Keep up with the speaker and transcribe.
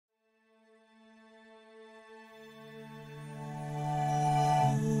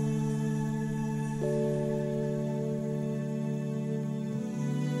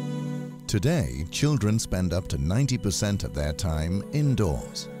Today, children spend up to 90% of their time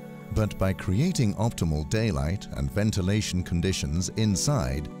indoors. But by creating optimal daylight and ventilation conditions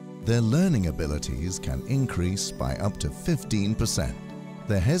inside, their learning abilities can increase by up to 15%.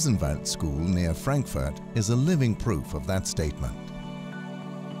 The Hessenwald School near Frankfurt is a living proof of that statement.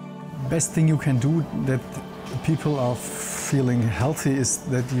 Best thing you can do that people are feeling healthy is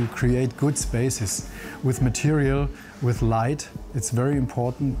that you create good spaces with material, with light. It's very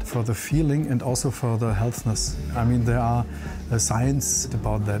important for the feeling and also for the healthness. I mean, there are science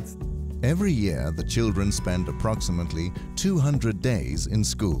about that. Every year, the children spend approximately 200 days in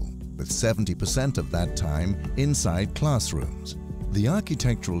school, with 70% of that time inside classrooms. The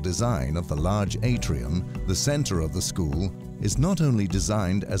architectural design of the large atrium, the center of the school, is not only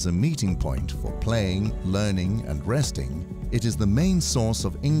designed as a meeting point for playing, learning and resting, it is the main source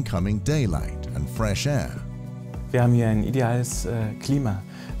of incoming daylight and fresh air. Wir haben hier ein ideales Klima.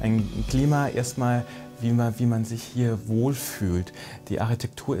 Ein Klima erstmal, wie man sich hier wohlfühlt. Die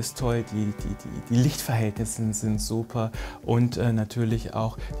Architektur ist toll, die Lichtverhältnisse sind super und natürlich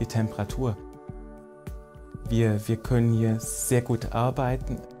auch die Temperatur. Wir können hier sehr gut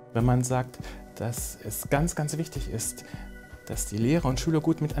arbeiten. Wenn man sagt, dass es ganz, ganz wichtig ist, dass die Lehrer und Schüler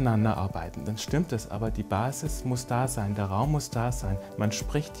gut miteinander arbeiten, dann stimmt es, aber die Basis muss da sein, der Raum muss da sein. Man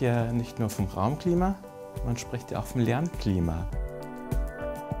spricht ja nicht nur vom Raumklima, man spricht ja auch vom Lernklima.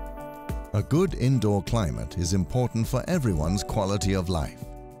 A good indoor climate is important for everyone's quality of life.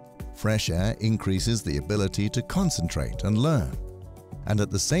 Fresh air increases the ability to concentrate and learn. And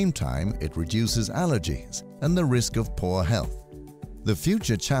at the same time, it reduces allergies and the risk of poor health. The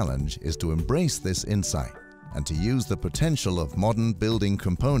future challenge is to embrace this insight and to use the potential of modern building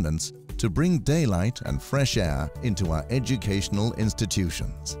components to bring daylight and fresh air into our educational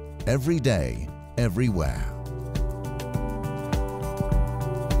institutions. Every day, everywhere.